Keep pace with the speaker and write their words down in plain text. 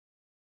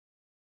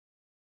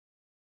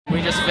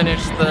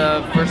finished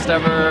the first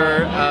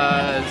ever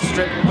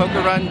strip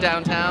poker run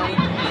downtown.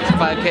 It's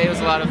 5K, it was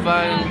a lot of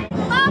fun.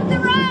 Love the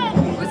run!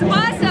 It was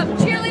awesome!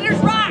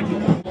 Cheerleaders rock!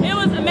 It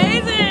was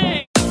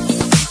amazing!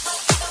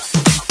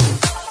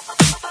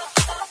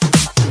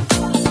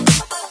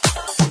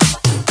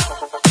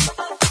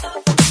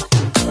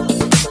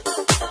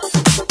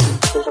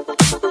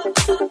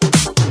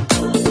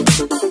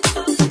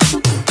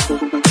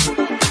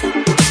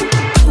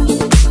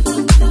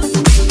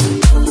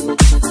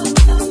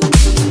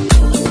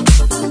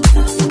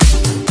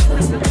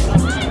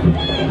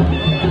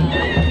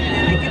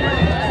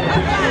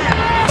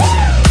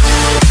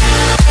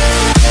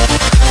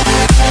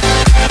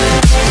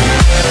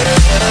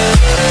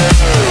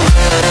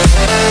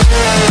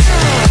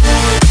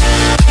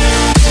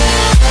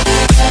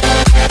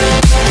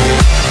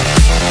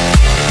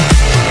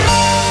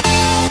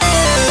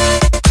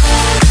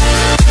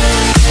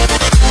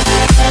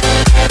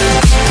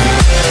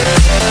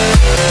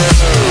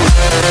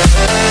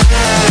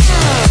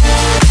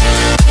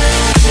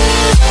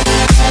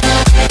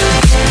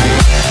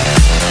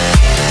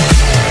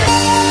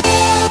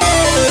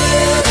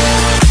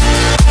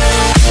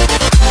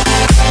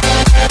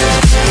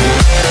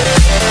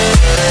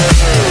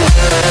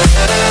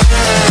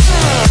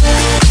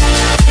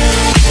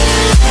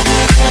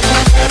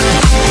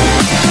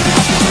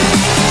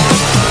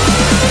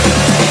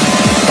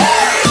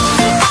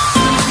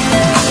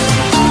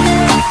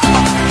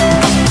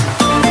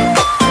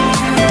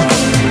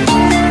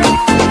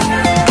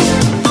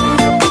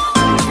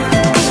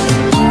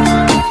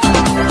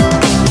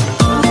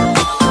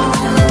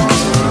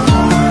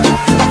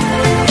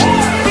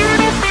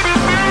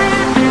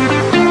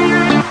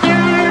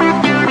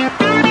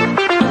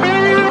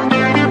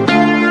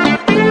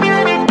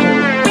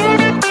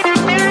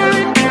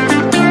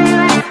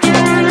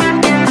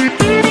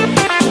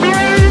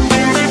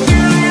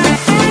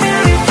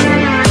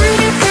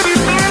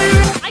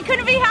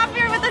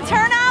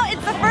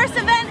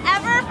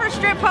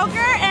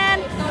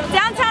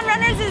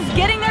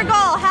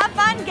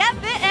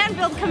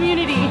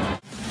 Community. It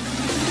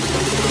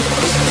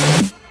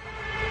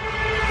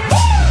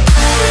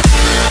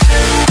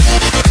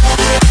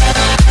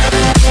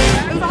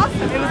was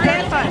awesome. It was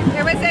very fun.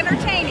 It was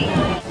entertaining.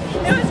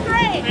 It was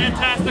great.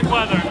 Fantastic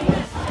weather.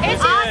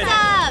 It's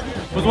awesome.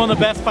 It was one of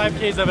the best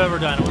 5Ks I've ever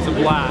done. It was a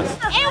blast.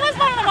 It was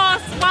one of the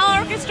most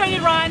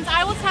well-orchestrated runs.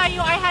 I will tell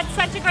you, I had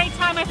such a great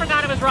time, I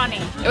forgot I was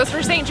running. It was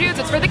for St. Jude's,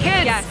 it's for the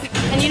kids. Yes.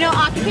 And you know,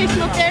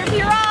 occupational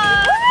therapy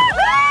rocks.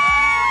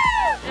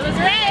 It was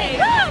great.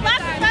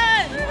 Lots of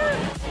fun.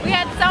 We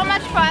had so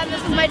much fun.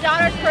 This was my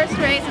daughter's first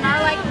race and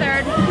our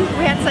third.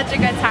 We had such a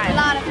good time. A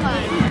lot of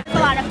fun. It's a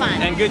lot of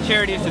fun. And good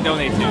charities to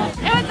donate to.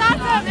 It was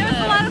awesome. It was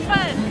a lot of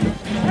fun.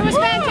 It was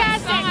fantastic.